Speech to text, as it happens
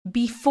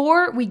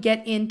Before we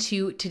get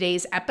into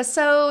today's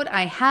episode,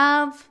 I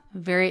have a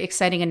very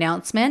exciting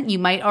announcement. You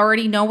might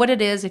already know what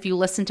it is if you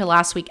listened to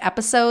last week's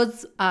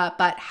episodes,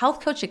 but Health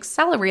Coach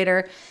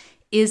Accelerator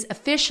is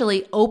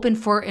officially open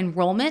for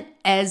enrollment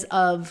as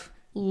of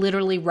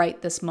literally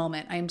right this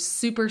moment. I'm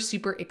super,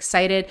 super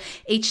excited.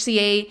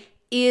 HCA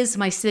is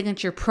my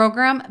signature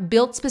program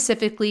built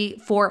specifically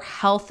for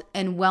health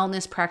and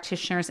wellness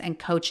practitioners and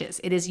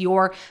coaches. It is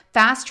your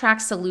fast track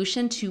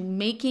solution to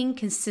making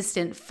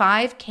consistent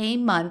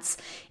 5K months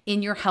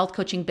in your health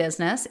coaching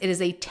business. It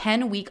is a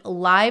 10-week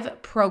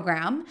live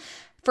program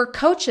for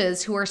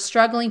coaches who are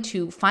struggling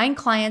to find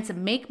clients,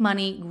 make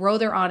money, grow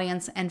their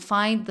audience, and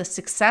find the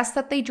success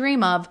that they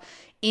dream of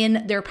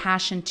in their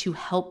passion to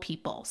help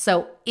people.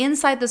 So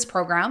inside this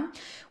program,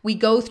 we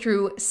go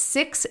through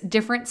 6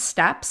 different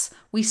steps.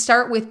 We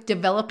start with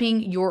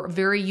developing your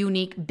very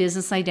unique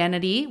business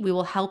identity. We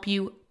will help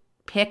you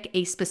pick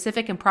a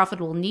specific and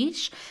profitable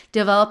niche,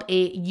 develop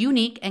a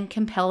unique and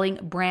compelling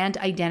brand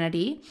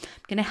identity. I'm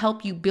going to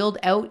help you build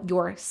out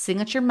your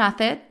signature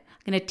method.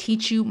 I'm going to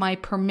teach you my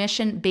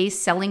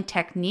permission-based selling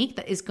technique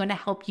that is going to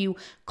help you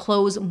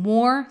close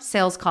more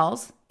sales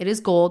calls. It is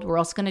gold. We're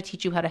also going to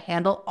teach you how to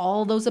handle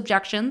all those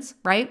objections,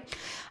 right?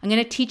 I'm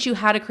going to teach you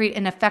how to create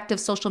an effective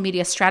social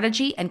media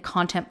strategy and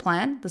content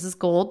plan. This is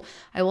gold.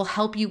 I will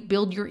help you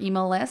build your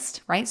email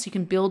list, right? So you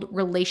can build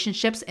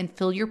relationships and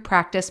fill your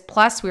practice.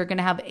 Plus, we're going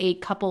to have a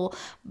couple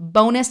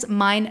bonus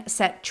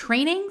mindset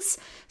trainings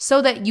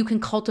so that you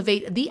can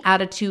cultivate the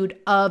attitude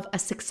of a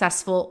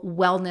successful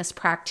wellness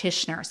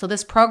practitioner. So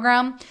this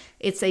program,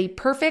 it's a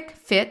perfect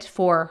fit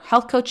for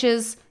health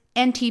coaches,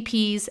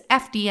 NTPs,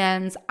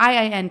 FDNs,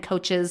 IIN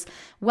coaches,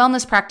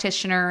 wellness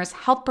practitioners,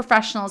 health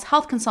professionals,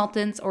 health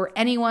consultants, or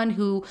anyone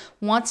who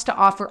wants to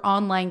offer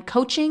online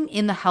coaching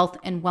in the health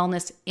and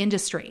wellness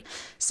industry.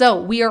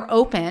 So we are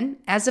open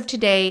as of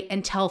today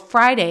until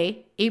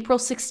Friday, April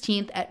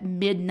 16th at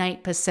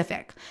midnight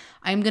Pacific.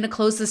 I'm going to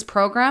close this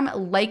program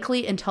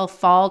likely until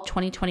fall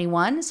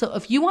 2021. So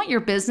if you want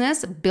your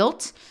business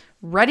built,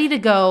 ready to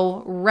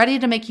go, ready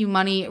to make you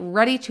money,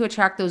 ready to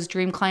attract those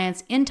dream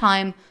clients in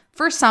time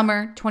for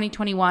summer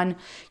 2021,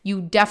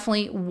 you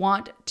definitely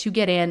want to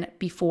get in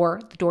before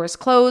the doors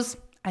close.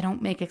 I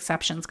don't make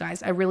exceptions,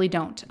 guys. I really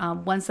don't.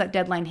 Once that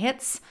deadline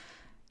hits,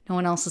 no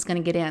one else is going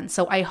to get in.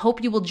 So I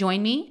hope you will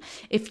join me.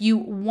 If you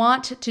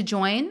want to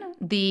join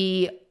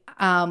the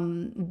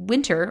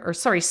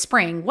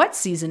spring, what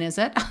season is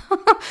it?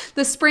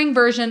 The spring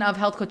version of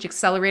Health Coach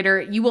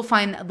Accelerator. You will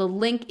find the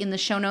link in the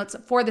show notes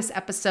for this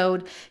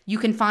episode. You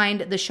can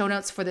find the show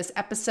notes for this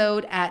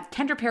episode at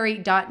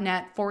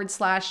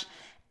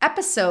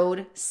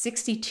kendraperry.net/episode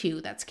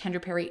 62. That's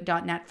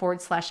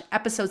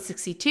kendraperry.net/episode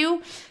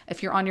 62.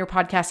 If you're on your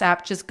podcast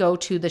app, just go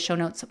to the show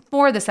notes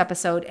for this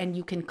episode and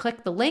you can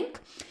click the link.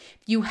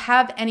 If you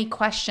have any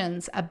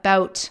questions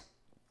about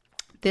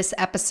this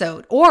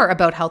episode or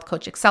about Health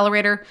Coach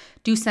Accelerator,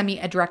 do send me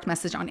a direct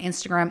message on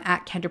Instagram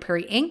at Kendra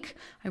Perry Inc.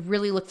 I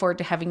really look forward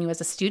to having you as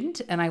a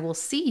student, and I will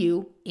see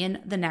you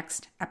in the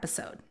next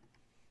episode.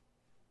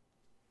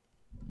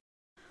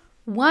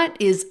 What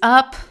is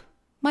up,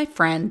 my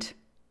friend?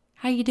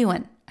 How you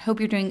doing? I hope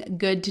you're doing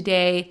good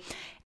today.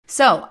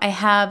 So I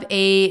have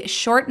a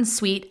short and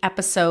sweet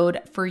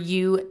episode for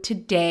you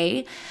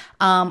today.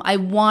 I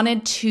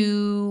wanted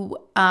to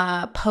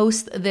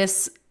post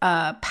this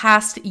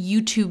past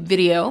YouTube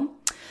video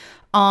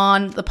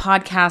on the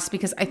podcast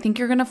because I think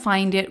you're going to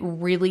find it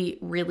really,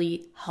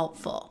 really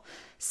helpful.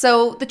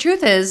 So the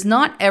truth is,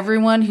 not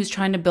everyone who's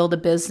trying to build a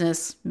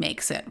business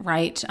makes it,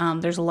 right?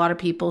 There's a lot of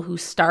people who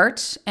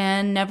start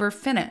and never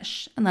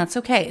finish, and that's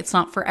okay. It's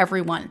not for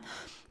everyone.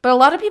 But a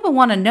lot of people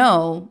want to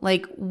know,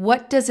 like,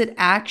 what does it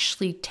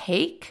actually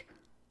take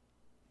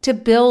to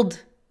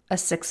build a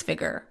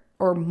 6-figure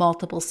or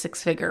multiple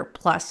 6-figure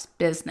plus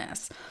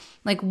business?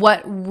 Like,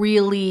 what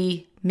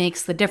really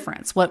makes the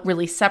difference? What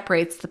really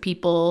separates the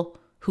people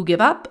who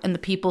give up and the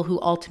people who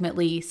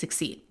ultimately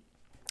succeed?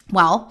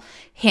 Well,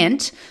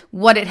 hint,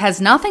 what it has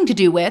nothing to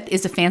do with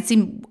is a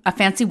fancy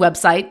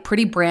website,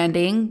 pretty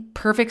branding,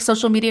 perfect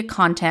social media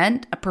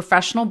content, a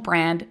professional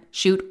brand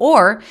shoot,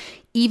 or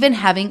even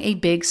having a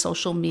big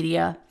social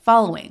media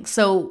following.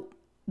 So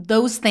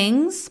those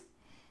things,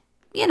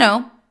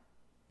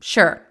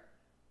 sure,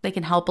 they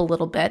can help a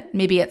little bit.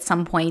 Maybe at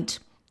some point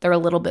they're a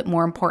little bit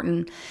more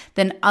important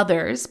than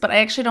others, but I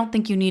actually don't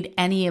think you need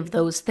any of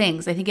those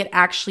things. I think it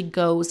actually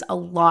goes a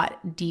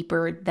lot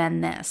deeper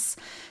than this.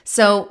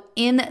 So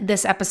in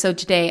this episode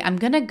today, I'm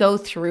going to go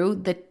through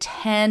the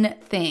 10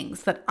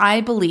 things that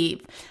I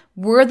believe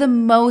were the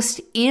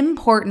most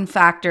important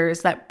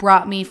factors that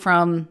brought me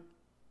from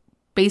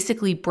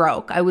basically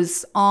broke. I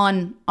was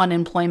on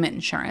unemployment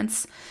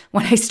insurance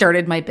when I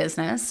started my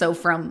business. So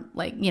from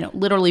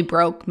literally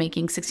broke,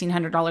 making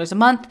 $1,600 a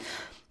month,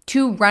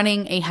 to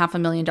running a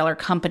 $500,000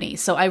 company.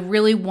 So I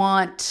really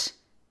want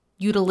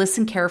you to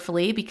listen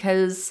carefully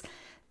because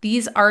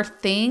these are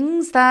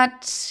things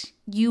that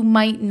you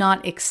might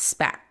not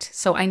expect.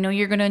 So I know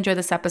you're going to enjoy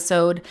this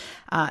episode.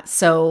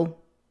 So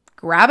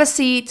grab a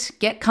seat,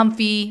 get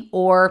comfy,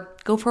 or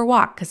go for a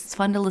walk because it's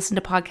fun to listen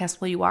to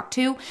podcasts while you walk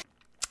too.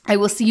 I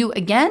will see you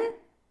again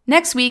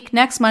next week,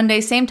 next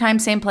Monday, same time,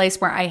 same place,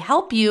 where I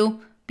help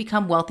you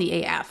become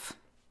wealthy AF.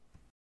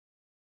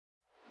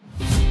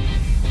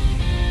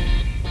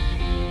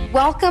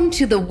 Welcome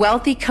to the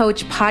Wealthy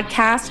Coach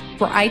podcast,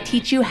 where I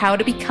teach you how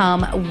to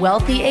become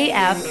wealthy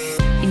AF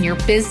in your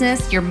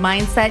business, your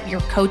mindset,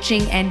 your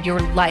coaching, and your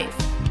life.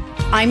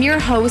 I'm your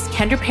host,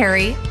 Kendra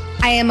Perry.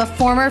 I am a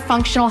former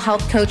functional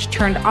health coach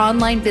turned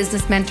online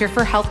business mentor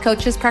for health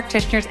coaches,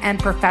 practitioners, and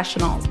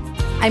professionals.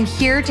 I'm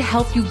here to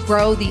help you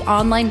grow the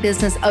online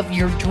business of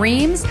your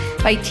dreams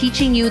by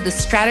teaching you the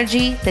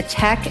strategy, the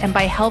tech, and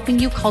by helping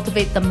you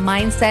cultivate the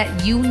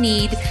mindset you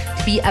need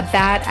to be a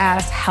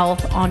badass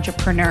health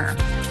entrepreneur.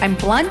 I'm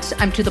blunt,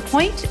 I'm to the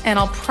point, and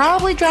I'll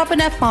probably drop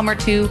an F-bomb or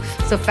two,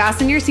 so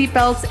fasten your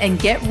seatbelts and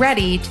get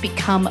ready to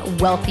become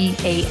wealthy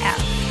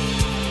AF.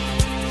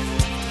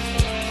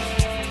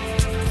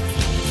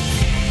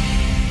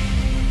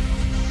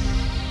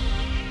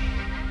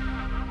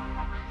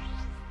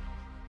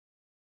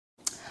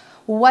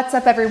 What's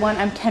up, everyone?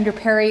 I'm Kendra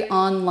Perry,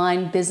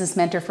 online business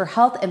mentor for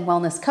health and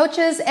wellness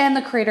coaches and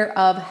the creator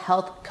of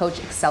Health Coach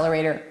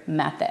Accelerator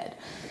Method.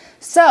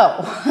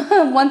 So,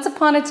 once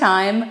upon a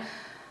time,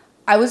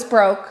 I was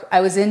broke,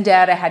 I was in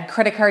debt, I had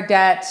credit card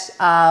debt,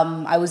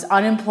 I was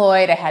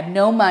unemployed, I had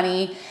no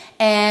money,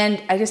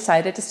 and I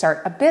decided to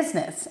start a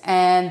business.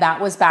 And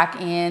that was back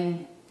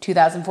in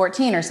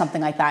 2014 or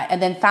something like that.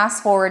 And then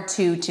fast forward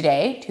to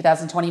today,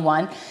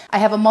 2021, I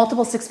have a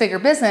multiple six-figure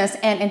business.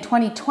 And in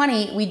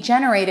 2020, we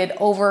generated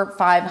over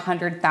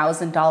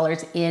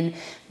 $500,000 in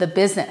the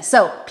business.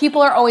 So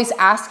people are always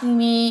asking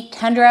me,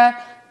 Kendra,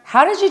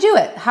 how did you do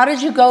it? How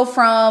did you go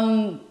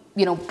from,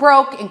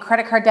 broke in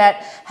credit card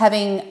debt,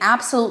 having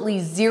absolutely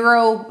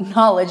zero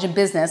knowledge in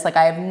business, like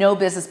I have no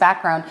business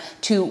background,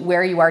 to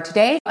where you are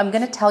today? I'm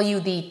going to tell you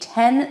the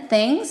 10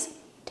 things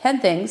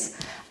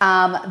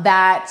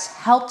that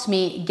helped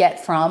me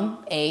get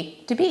from A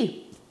to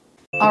B.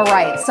 All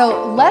right,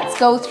 so let's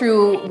go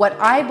through what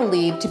I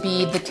believe to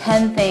be the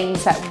 10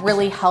 things that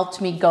really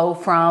helped me go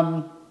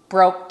from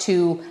broke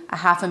to a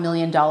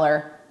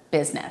 $500,000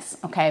 business,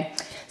 okay?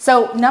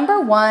 So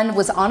number one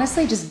was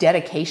honestly just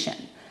dedication.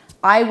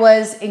 I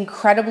was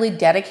incredibly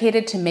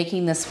dedicated to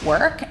making this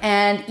work,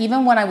 and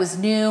even when I was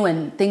new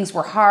and things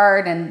were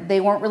hard and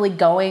they weren't really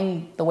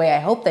going the way I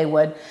hoped they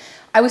would,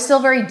 I was still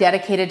very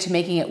dedicated to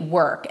making it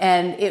work,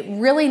 and it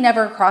really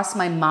never crossed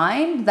my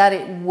mind that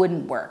it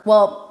wouldn't work.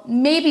 Well,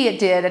 maybe it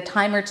did a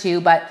time or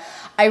two, but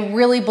I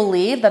really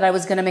believed that I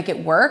was gonna make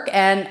it work,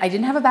 and I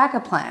didn't have a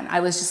backup plan. I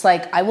was just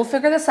like, I will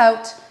figure this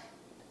out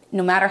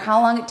no matter how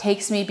long it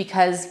takes me,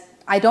 because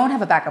I don't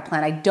have a backup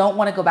plan. I don't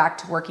want to go back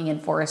to working in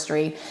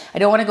forestry. I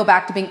don't want to go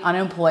back to being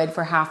unemployed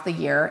for half the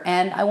year.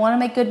 And I want to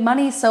make good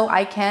money so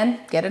I can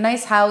get a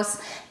nice house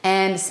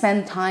and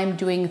spend time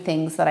doing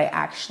things that I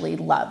actually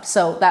love.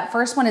 So that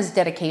first one is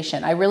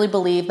dedication. I really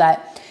believe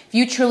that if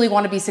you truly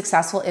want to be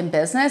successful in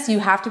business, you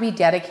have to be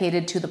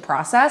dedicated to the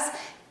process,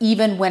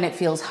 even when it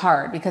feels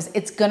hard, because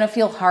it's going to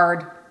feel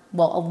hard.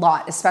 Well, a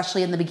lot,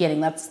 especially in the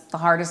beginning. That's the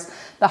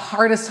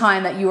hardest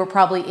time that you are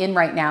probably in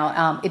right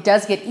now. It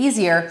does get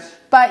easier,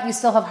 but you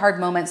still have hard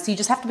moments. So you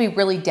just have to be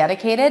really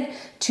dedicated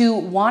to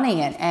wanting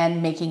it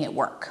and making it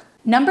work.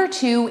 Number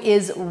two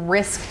is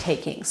risk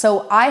taking.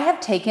 So I have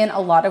taken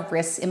a lot of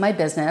risks in my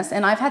business,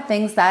 and I've had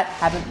things that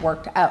haven't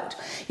worked out.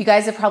 You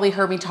guys have probably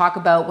heard me talk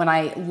about when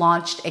I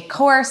launched a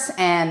course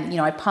and,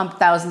 I pumped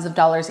thousands of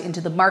dollars into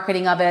the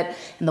marketing of it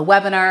and the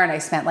webinar, and I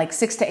spent like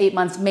 6 to 8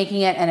 months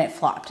making it, and it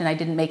flopped, and I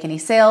didn't make any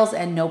sales,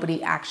 and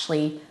nobody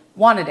actually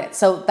wanted it.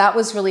 So that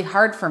was really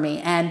hard for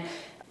me. And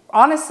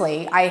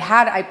honestly,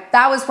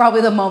 that was probably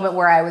the moment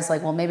where I was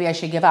like, well, maybe I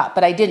should give up,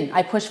 but I didn't.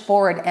 I pushed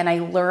forward and I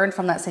learned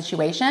from that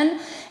situation.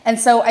 And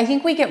so I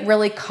think we get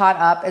really caught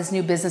up as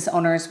new business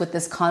owners with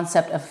this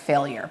concept of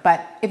failure.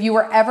 But if you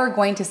are ever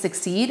going to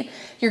succeed,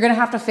 you're going to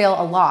have to fail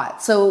a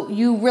lot. So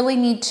you really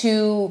need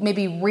to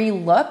maybe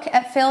relook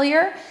at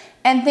failure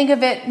and think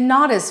of it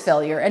not as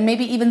failure, and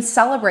maybe even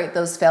celebrate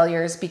those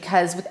failures,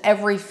 because with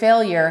every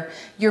failure,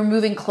 you're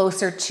moving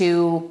closer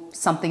to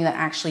something that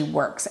actually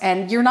works.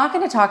 And you're not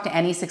going to talk to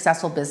any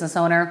successful business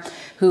owner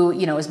who,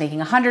 is making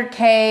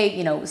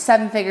 100K,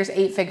 7 figures,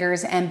 8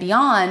 figures and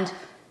beyond,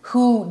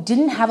 who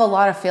didn't have a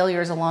lot of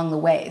failures along the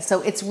way.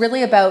 So it's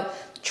really about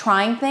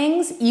trying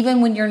things,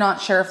 even when you're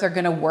not sure if they're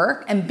going to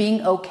work, and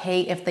being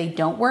okay if they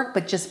don't work,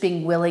 but just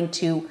being willing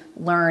to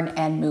learn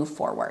and move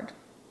forward.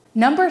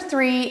 Number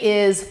 3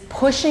 is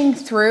pushing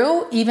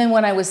through even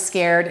when I was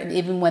scared and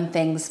even when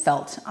things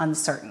felt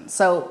uncertain.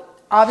 So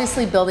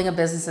obviously building a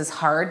business is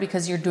hard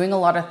because you're doing a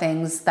lot of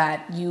things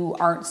that you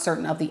aren't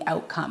certain of the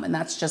outcome, and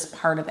that's just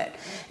part of it.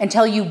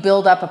 Until you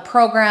build up a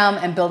program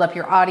and build up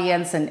your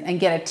audience and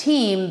get a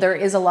team, there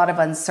is a lot of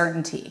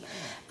uncertainty.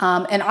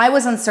 And I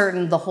was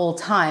uncertain the whole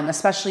time,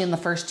 especially in the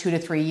first 2 to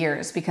 3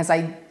 years, because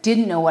I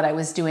didn't know what I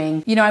was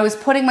doing. I was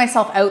putting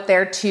myself out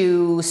there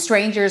to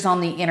strangers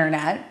on the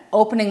internet,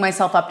 opening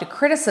myself up to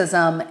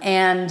criticism,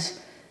 and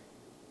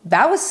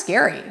that was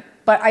scary,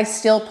 but I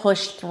still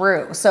pushed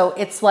through. So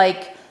it's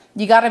like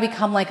you got to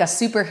become like a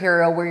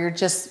superhero where you're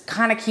just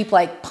kind of keep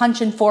like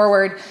punching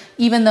forward,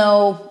 even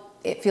though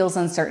it feels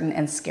uncertain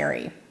and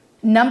scary.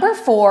 Number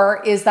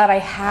 4 is that I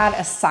had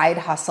a side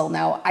hustle.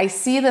 Now, I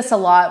see this a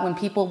lot when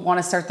people want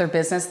to start their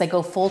business. They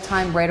go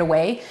full-time right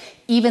away,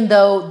 even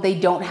though they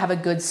don't have a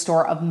good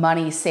store of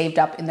money saved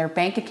up in their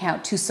bank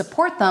account to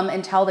support them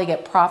until they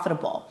get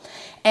profitable.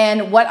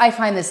 And what I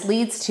find this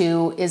leads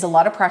to is a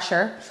lot of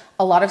pressure,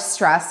 a lot of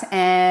stress,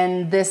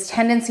 and this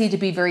tendency to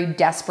be very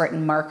desperate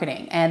in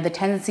marketing and the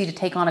tendency to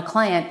take on a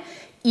client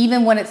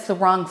even when it's the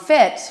wrong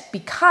fit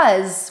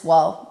because,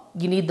 well,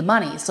 you need the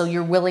money. So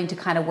you're willing to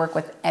kind of work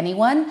with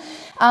anyone.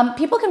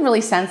 People can really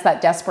sense that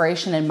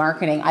desperation in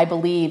marketing, I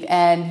believe,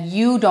 and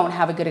you don't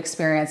have a good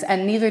experience,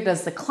 and neither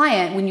does the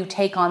client when you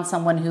take on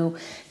someone who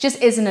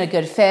just isn't a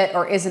good fit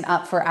or isn't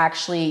up for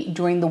actually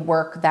doing the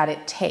work that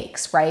it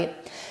takes, right?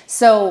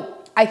 So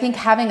I think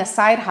having a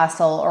side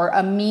hustle or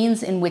a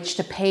means in which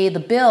to pay the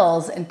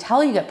bills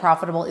until you get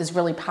profitable is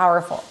really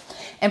powerful.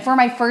 And for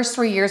my first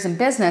 3 years in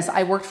business,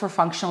 I worked for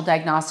Functional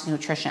Diagnostic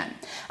Nutrition.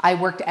 I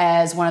worked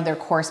as one of their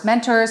course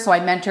mentors. So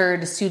I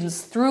mentored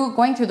students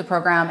going through the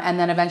program. And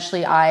then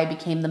eventually I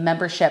became the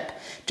membership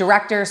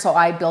director. So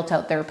I built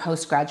out their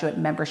postgraduate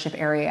membership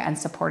area and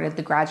supported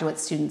the graduate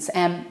students.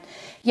 And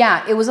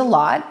yeah, it was a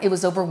lot. It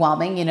was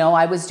overwhelming. You know,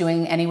 I was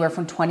doing anywhere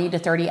from 20 to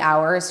 30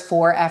 hours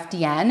for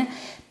FDN,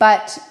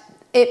 but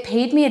it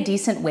paid me a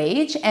decent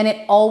wage and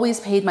it always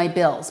paid my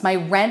bills. My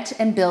rent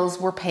and bills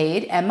were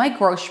paid and my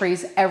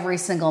groceries every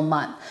single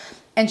month.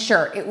 And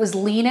sure, it was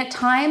lean at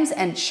times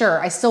and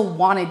sure, I still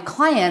wanted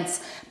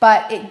clients,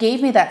 but it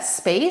gave me that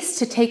space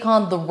to take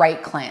on the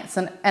right clients.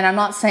 And I'm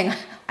not saying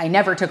I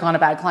never took on a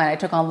bad client. I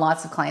took on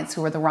lots of clients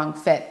who were the wrong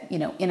fit, you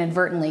know,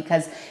 inadvertently,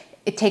 because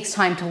it takes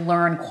time to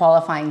learn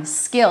qualifying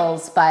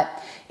skills, but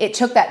it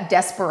took that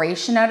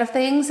desperation out of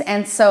things.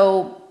 And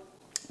so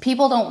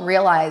people don't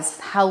realize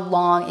how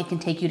long it can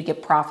take you to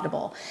get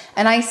profitable.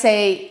 And I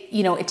say,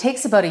 you know, it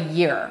takes about a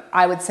year,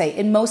 I would say,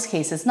 in most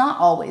cases, not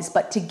always,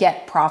 but to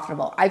get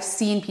profitable. I've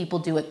seen people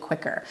do it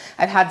quicker.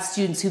 I've had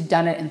students who've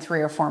done it in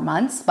 3 or 4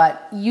 months,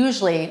 but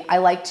usually I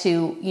like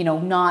to, you know,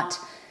 not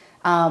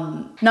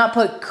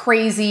put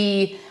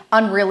crazy,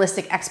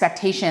 unrealistic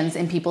expectations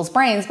in people's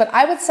brains, but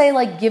I would say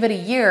like give it a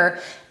year.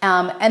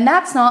 And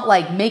that's not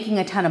like making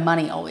a ton of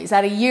money always.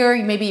 At a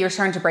year, maybe you're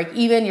starting to break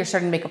even, you're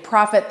starting to make a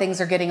profit, things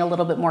are getting a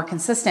little bit more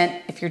consistent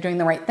if you're doing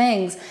the right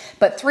things.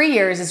 But 3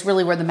 years is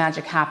really where the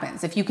magic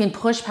happens. If you can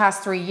push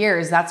past 3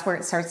 years, that's where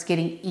it starts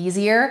getting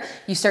easier.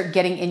 You start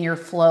getting in your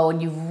flow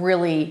and you've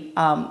really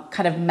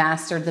kind of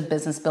mastered the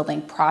business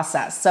building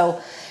process.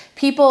 So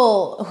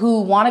people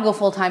who want to go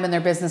full-time in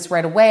their business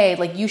right away,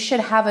 like you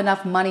should have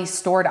enough money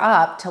stored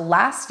up to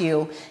last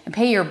you and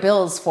pay your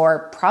bills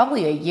for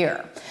probably a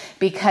year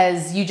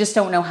because you just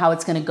don't know how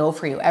it's going to go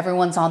for you.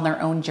 Everyone's on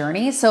their own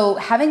journey. So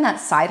having that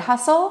side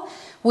hustle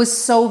was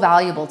so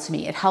valuable to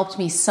me. It helped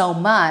me so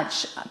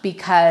much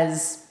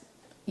because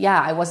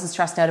I wasn't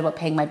stressed out about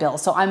paying my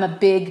bills. So I'm a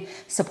big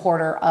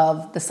supporter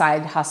of the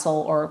side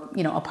hustle or,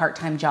 you know, a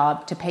part-time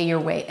job to pay your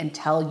way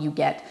until you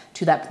get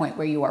to that point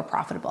where you are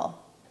profitable.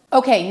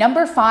 Okay,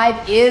 number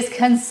 5 is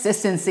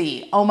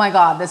consistency. Oh my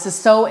God, this is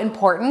so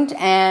important.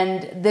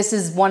 And this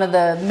is one of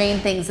the main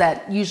things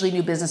that usually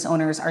new business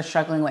owners are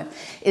struggling with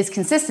is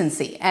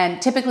consistency. And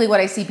typically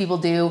what I see people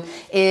do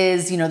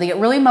is, you know, they get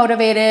really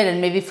motivated and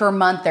maybe for a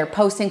month they're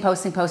posting on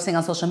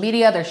social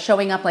media. They're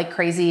showing up like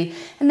crazy.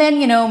 And then,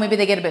 you know, maybe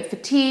they get a bit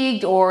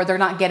fatigued or they're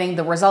not getting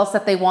the results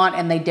that they want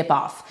and they dip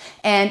off.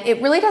 And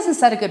it really doesn't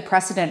set a good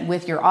precedent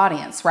with your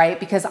audience, right?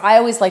 Because I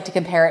always like to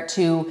compare it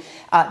to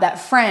that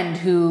friend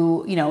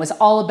who, you know, is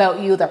all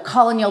about you. They're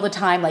calling you all the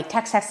time, like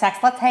text, let's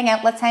hang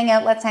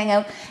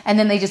out. And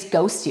then they just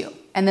ghost you.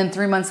 And then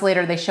 3 months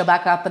later, they show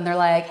back up and they're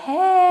like,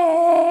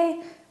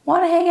 hey,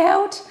 want to hang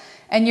out?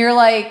 And you're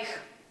like,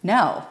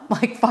 no,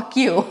 like, fuck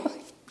you.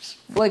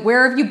 Like,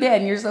 where have you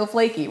been? You're so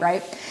flaky,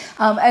 right?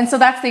 And so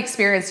that's the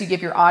experience you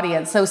give your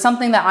audience. So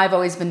something that I've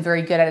always been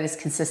very good at is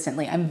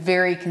consistently. I'm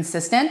very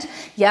consistent.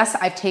 Yes,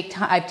 I've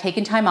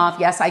taken time off.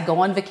 Yes, I go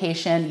on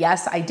vacation.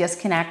 Yes, I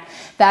disconnect.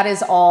 That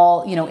is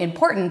all, you know,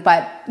 important.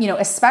 But, you know,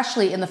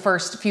 especially in the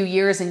first few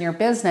years in your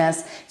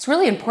business, it's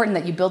really important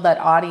that you build that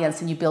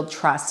audience and you build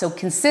trust. So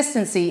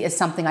consistency is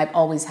something I've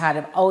always had.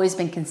 I've always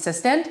been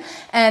consistent.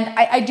 And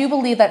I do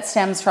believe that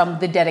stems from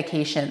the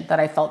dedication that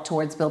I felt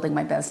towards building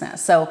my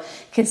business. So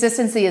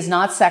consistency is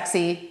not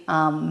sexy,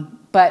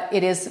 but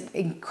it is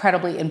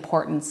incredibly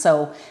important.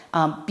 So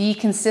be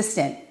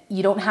consistent.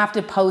 You don't have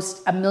to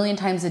post 1,000,000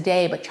 times a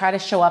day, but try to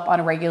show up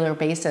on a regular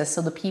basis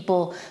so the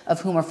people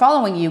of whom are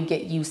following you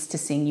get used to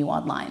seeing you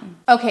online.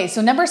 Okay, so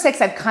number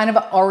 6, I've kind of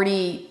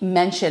already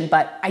mentioned,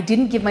 but I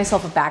didn't give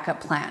myself a backup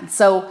plan.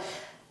 So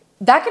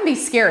that can be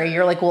scary.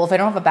 You're like, well, if I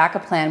don't have a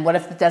backup plan, what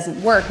if it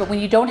doesn't work? But when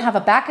you don't have a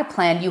backup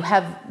plan, you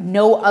have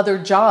no other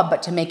job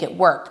but to make it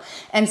work.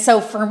 And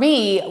so for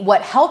me,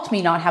 what helped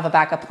me not have a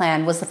backup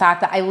plan was the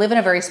fact that I live in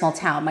a very small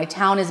town. My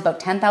town is about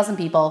 10,000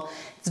 people.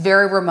 It's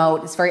very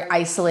remote. It's very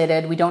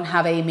isolated. We don't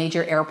have a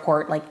major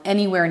airport like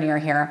anywhere near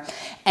here.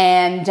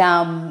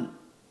 And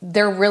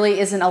there really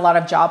isn't a lot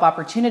of job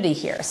opportunity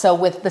here. So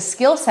with the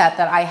skill set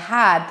that I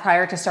had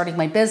prior to starting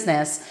my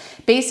business,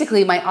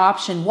 basically my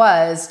option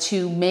was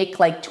to make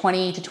like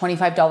 $20 to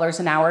 $25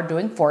 an hour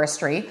doing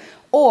forestry,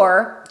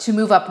 or to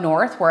move up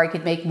north where I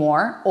could make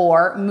more,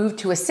 or move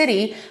to a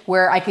city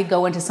where I could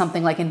go into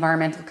something like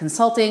environmental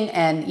consulting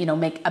and,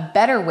 make a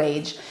better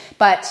wage.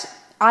 But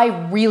I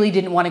really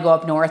didn't want to go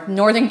up north.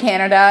 Northern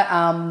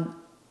Canada,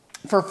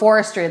 for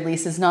forestry at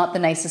least, is not the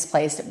nicest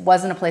place. It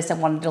wasn't a place I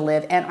wanted to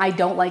live, and I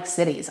don't like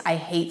cities. I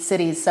hate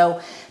cities. So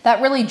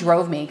that really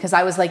drove me, because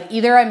I was like,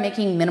 either I'm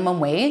making minimum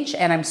wage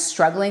and I'm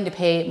struggling to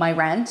pay my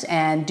rent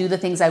and do the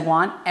things I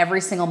want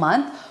every single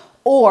month,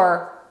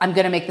 or I'm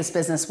going to make this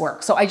business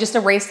work. So I just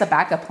erased the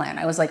backup plan.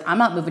 I was like, I'm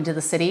not moving to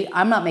the city.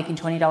 I'm not making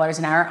 $20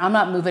 an hour. I'm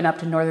not moving up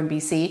to northern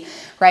BC,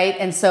 right?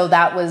 And so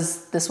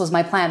this was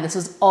my plan. This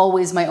was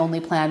always my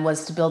only plan,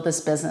 was to build this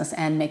business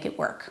and make it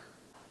work.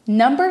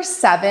 Number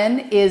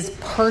 7 is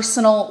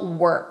personal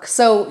work.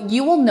 So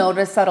you will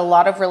notice that a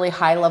lot of really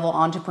high-level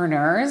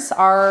entrepreneurs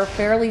are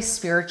fairly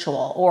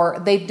spiritual, or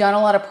they've done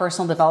a lot of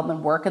personal development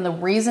work. And the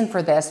reason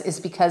for this is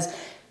because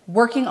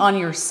working on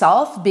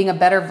yourself, being a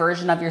better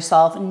version of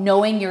yourself,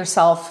 knowing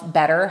yourself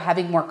better,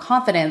 having more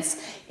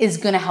confidence is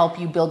going to help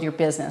you build your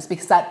business,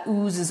 because that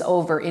oozes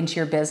over into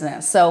your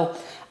business. So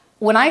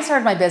when I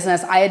started my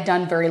business, I had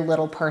done very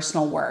little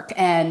personal work,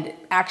 and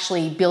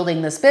actually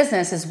building this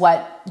business is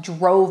what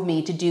drove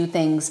me to do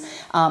things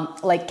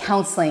like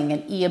counseling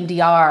and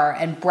EMDR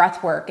and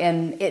breath work.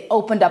 And it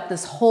opened up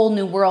this whole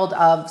new world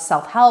of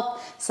self-help,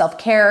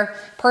 self-care,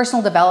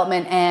 personal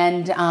development,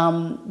 and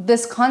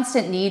this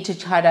constant need to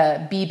try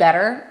to be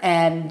better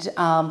and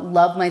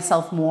love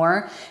myself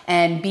more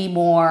and be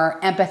more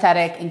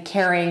empathetic and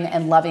caring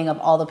and loving of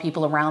all the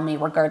people around me,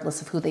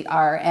 regardless of who they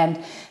are.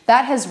 And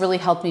that has really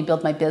helped me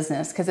build my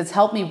business, because it's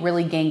helped me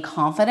really gain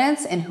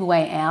confidence in who I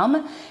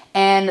am.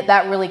 And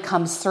that really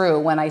comes through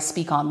when I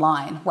speak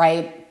online,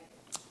 right?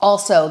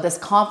 Also, this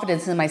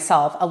confidence in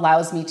myself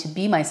allows me to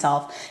be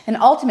myself. And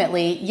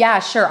ultimately, yeah,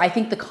 sure, I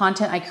think the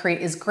content I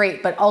create is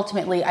great, but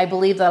ultimately I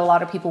believe that a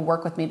lot of people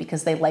work with me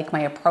because they like my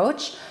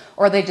approach,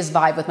 or they just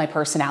vibe with my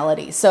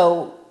personality.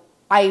 So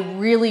I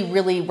really,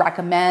 really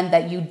recommend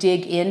that you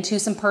dig into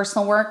some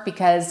personal work,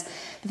 because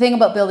the thing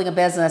about building a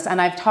business,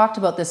 and I've talked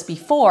about this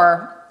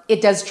before,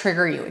 it does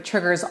trigger you. It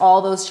triggers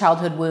all those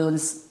childhood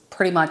wounds,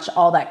 pretty much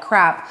all that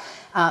crap.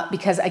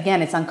 Because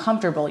again, it's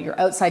uncomfortable. You're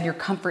outside your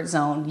comfort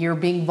zone. You're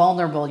being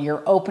vulnerable.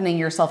 You're opening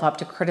yourself up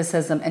to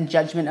criticism and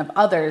judgment of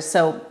others.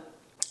 So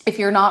if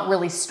you're not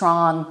really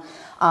strong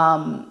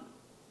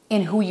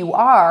in who you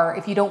are,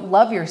 if you don't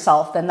love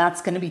yourself, then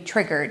that's going to be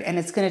triggered, and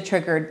it's going to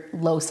trigger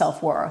low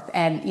self-worth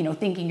and,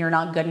 thinking you're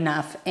not good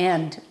enough,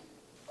 and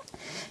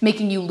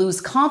making you lose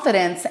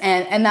confidence,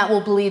 and that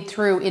will bleed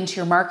through into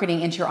your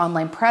marketing, into your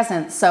online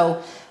presence.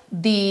 So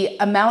the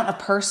amount of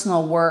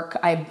personal work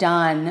I've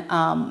done,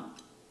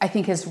 I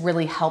think has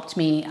really helped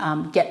me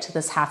get to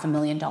this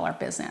 $500,000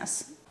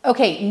 business.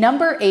 Okay,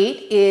 number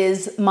 8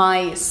 is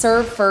my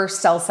serve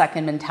first, sell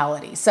second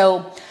mentality.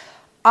 So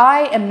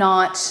I am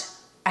not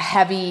a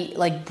heavy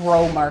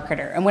bro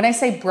marketer. And when I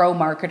say bro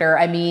marketer,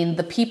 I mean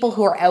the people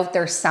who are out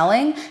there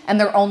selling and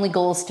their only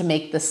goal is to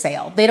make the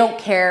sale. They don't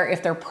care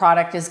if their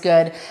product is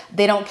good.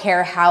 They don't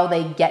care how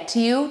they get to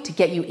you to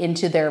get you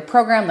into their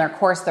program, their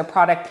course, their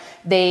product.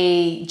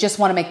 They just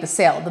want to make the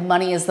sale. The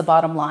money is the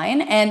bottom line.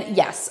 And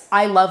yes,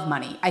 I love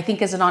money. I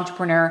think as an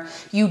entrepreneur,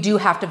 you do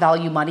have to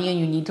value money, and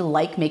you need to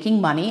like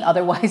making money.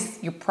 Otherwise,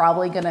 you're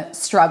probably going to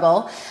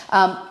struggle.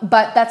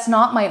 But that's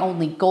not my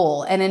only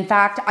goal. And in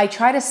fact, I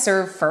try to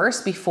serve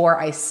first before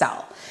I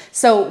sell.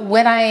 So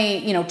when I,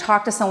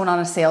 talk to someone on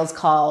a sales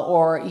call,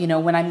 or,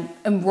 when I'm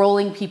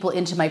enrolling people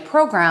into my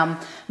program,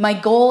 my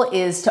goal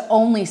is to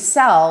only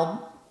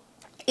sell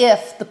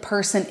if the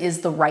person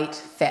is the right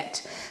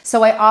fit.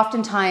 So I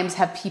oftentimes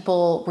have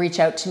people reach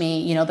out to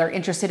me, they're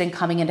interested in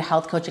coming into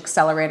Health Coach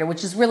Accelerator,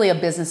 which is really a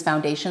business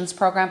foundations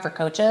program for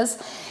coaches.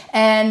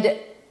 And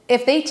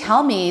if they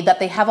tell me that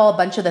they have a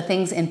bunch of the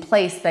things in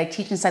place that I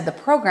teach inside the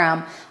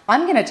program,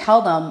 I'm going to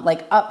tell them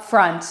up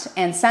front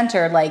and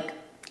center,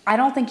 I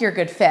don't think you're a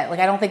good fit.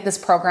 I don't think this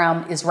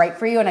program is right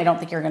for you, and I don't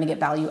think you're going to get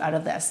value out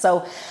of this.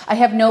 So I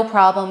have no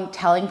problem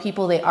telling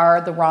people they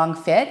are the wrong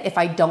fit if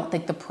I don't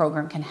think the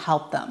program can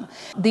help them.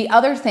 The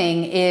other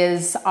thing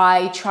is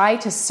I try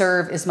to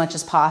serve as much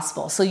as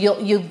possible. So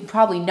you'll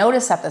probably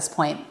notice at this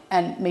point,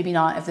 and maybe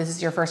not if this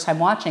is your first time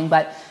watching,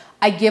 but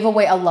I give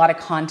away a lot of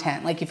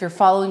content. If you're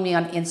following me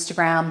on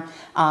Instagram,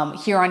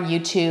 here on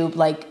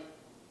YouTube,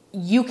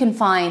 you can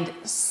find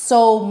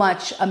so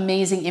much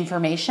amazing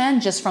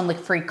information just from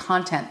free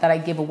content that I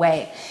give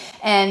away.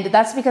 And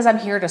that's because I'm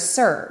here to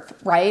serve,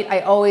 right?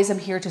 I always am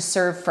here to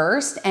serve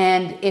first.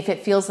 And if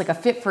it feels like a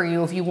fit for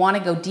you, if you want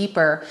to go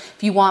deeper,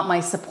 if you want my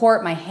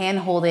support, my hand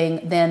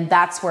holding, then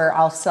that's where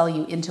I'll sell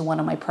you into one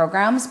of my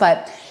programs.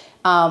 But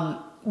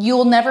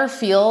you'll never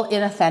feel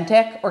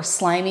inauthentic or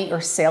slimy or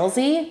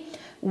salesy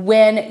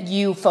when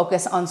you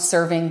focus on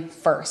serving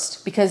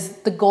first, because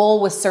the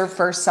goal with serve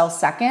first, sell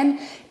second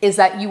is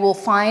that you will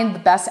find the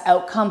best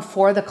outcome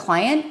for the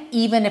client,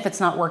 even if it's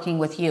not working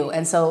with you.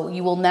 And so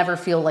you will never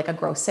feel like a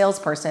gross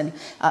salesperson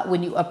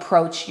when you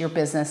approach your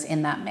business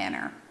in that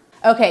manner.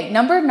 Okay,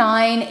 number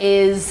 9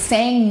 is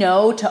saying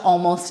no to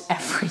almost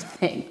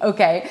everything.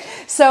 Okay,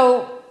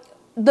 so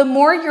the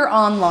more you're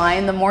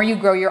online, the more you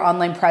grow your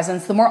online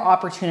presence, the more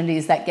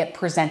opportunities that get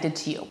presented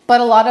to you.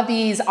 But a lot of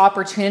these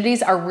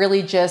opportunities are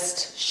really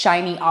just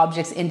shiny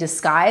objects in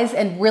disguise,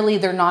 and really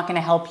they're not going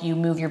to help you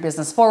move your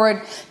business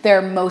forward.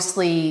 They're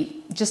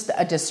mostly just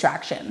a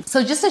distraction.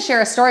 So just to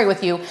share a story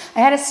with you, I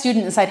had a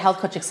student inside Health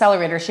Coach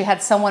Accelerator. She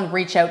had someone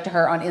reach out to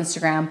her on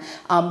Instagram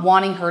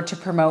wanting her to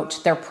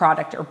promote their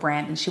product or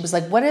brand. And she was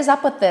like, what is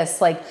up with this?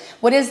 Like,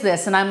 what is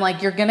this? And I'm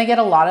like, you're going to get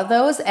a lot of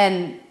those.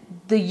 And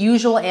the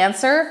usual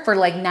answer for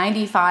like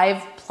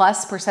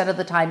 95+% of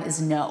the time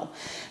is no.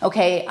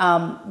 Okay.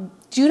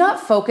 Do not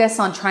focus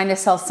on trying to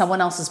sell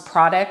someone else's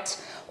product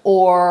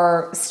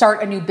or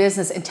start a new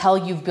business until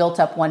you've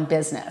built up one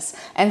business.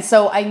 And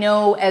so I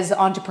know as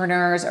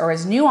entrepreneurs or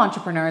as new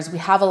entrepreneurs, we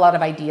have a lot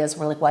of ideas.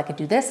 We're like, well, I could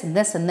do this and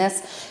this and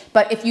this.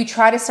 But if you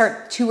try to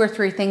start 2 or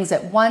 3 things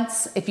at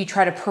once, if you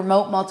try to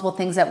promote multiple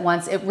things at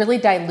once, it really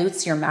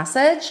dilutes your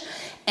message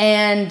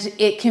and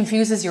it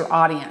confuses your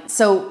audience.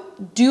 So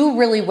do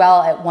really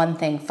well at one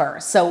thing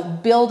first. So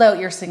build out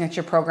your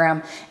signature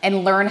program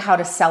and learn how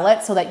to sell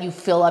it so that you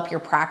fill up your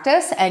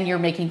practice and you're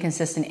making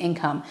consistent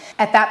income.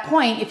 At that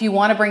point, if you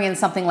want to bring in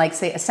something like,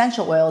 say,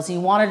 essential oils, you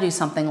want to do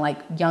something like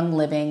Young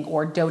Living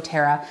or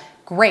doTERRA,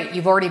 great.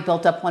 You've already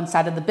built up one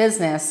side of the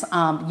business.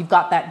 You've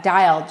got that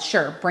dialed.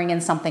 Sure, bring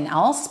in something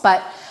else.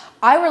 But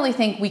I really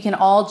think we can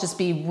all just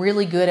be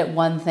really good at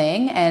one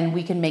thing and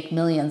we can make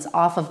millions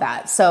off of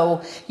that.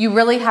 So you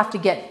really have to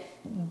get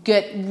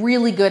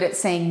really good at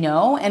saying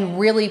no and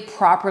really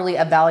properly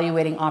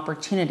evaluating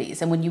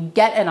opportunities. And when you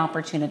get an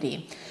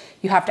opportunity,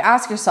 you have to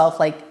ask yourself,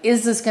 like,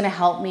 is this going to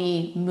help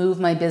me move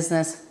my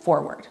business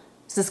forward?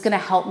 Is this going to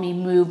help me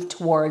move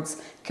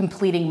towards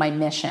completing my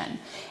mission?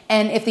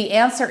 And if the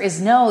answer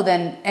is no,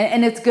 then,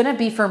 and it's going to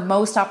be for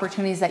most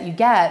opportunities that you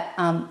get,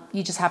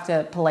 you just have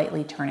to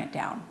politely turn it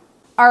down.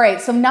 All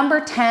right, so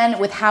number 10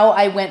 with how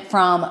I went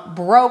from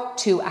broke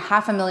to a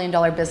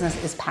 $500,000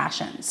 business is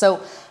passion.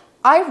 So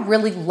I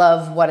really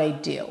love what I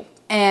do.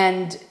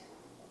 And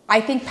I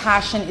think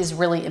passion is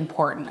really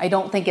important. I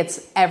don't think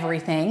it's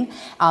everything.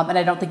 And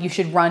I don't think you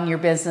should run your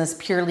business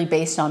purely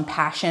based on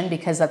passion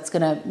because that's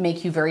going to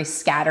make you very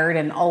scattered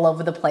and all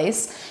over the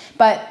place.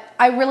 But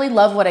I really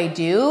love what I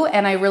do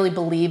and I really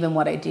believe in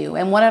what I do.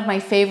 And one of my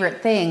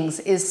favorite things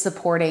is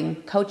supporting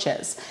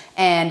coaches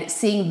and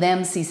seeing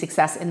them see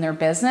success in their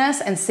business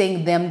and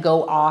seeing them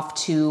go off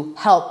to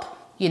help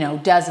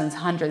dozens,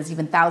 hundreds,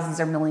 even thousands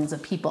or millions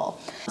of people.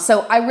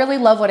 So I really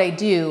love what I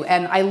do.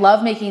 And I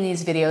love making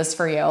these videos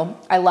for you.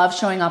 I love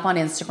showing up on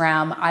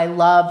Instagram. I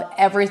love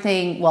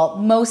everything, well,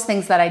 most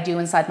things that I do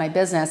inside my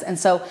business. And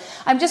so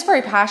I'm just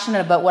very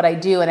passionate about what I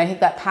do. And I think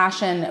that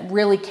passion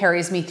really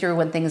carries me through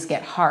when things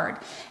get hard.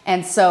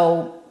 And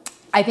so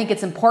I think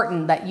it's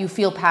important that you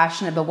feel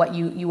passionate about what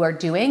you are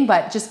doing,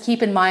 but just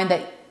keep in mind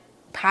that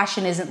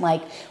passion isn't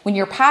like, when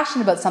you're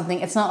passionate about something,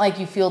 it's not like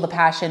you feel the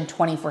passion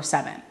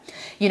 24/7.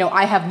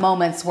 I have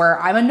moments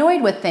where I'm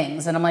annoyed with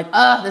things and I'm like,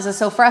 oh, this is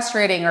so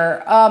frustrating,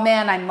 or, oh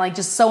man, I'm like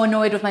just so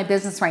annoyed with my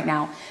business right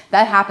now.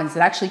 That happens. It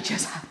actually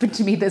just happened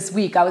to me this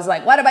week. I was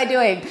like, what am I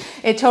doing?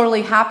 It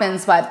totally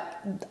happens. But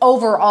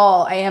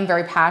overall, I am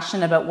very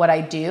passionate about what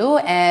I do,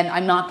 and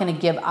I'm not going to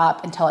give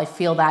up until I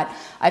feel that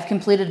I've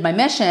completed my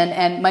mission.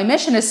 And my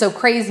mission is so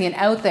crazy and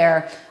out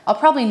there, I'll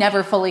probably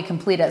never fully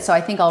complete it. So I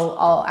think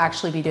I'll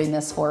actually be doing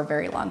this for a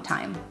very long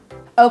time.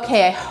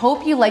 Okay, I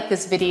hope you liked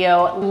this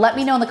video. Let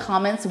me know in the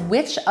comments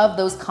which of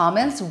those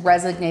comments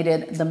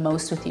resonated the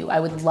most with you. I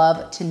would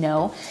love to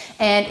know.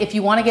 And if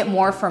you want to get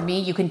more from me,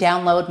 you can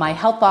download my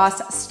Health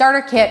Boss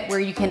Starter Kit,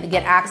 where you can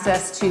get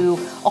access to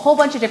a whole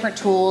bunch of different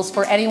tools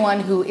for anyone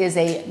who is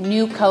a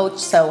new coach.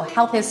 So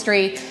health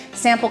history,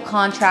 sample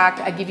contract,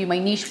 I give you my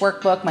niche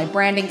workbook, my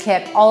branding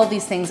kit, all of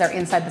these things are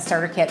inside the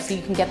starter kit. So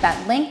you can get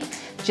that link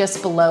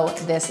just below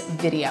this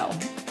video.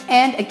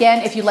 And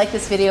again, if you like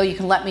this video, you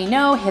can let me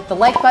know, hit the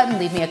like button,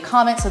 leave me a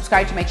comment,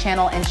 subscribe to my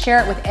channel, and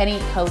share it with any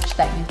coach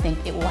that you think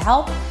it will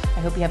help. I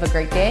hope you have a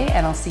great day,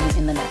 and I'll see you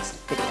in the next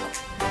video.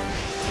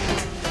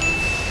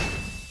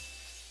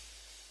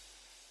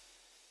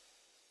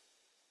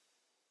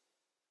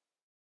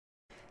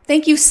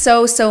 Thank you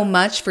so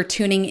much for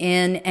tuning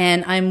in.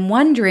 And I'm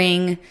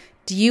wondering,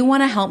 do you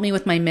want to help me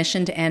with my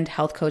mission to end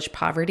health coach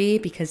poverty?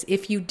 Because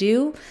if you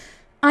do,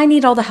 I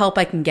need all the help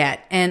I can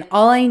get. And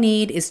all I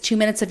need is 2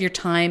 minutes of your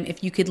time.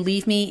 If you could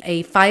leave me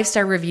a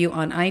 5-star review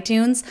on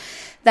iTunes,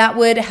 that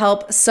would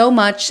help so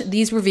much.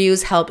 These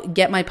reviews help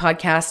get my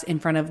podcast in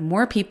front of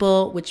more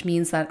people, which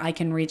means that I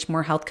can reach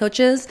more health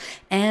coaches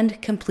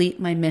and complete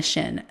my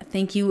mission.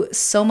 Thank you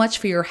so much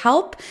for your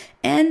help,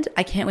 and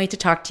I can't wait to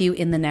talk to you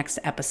in the next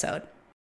episode.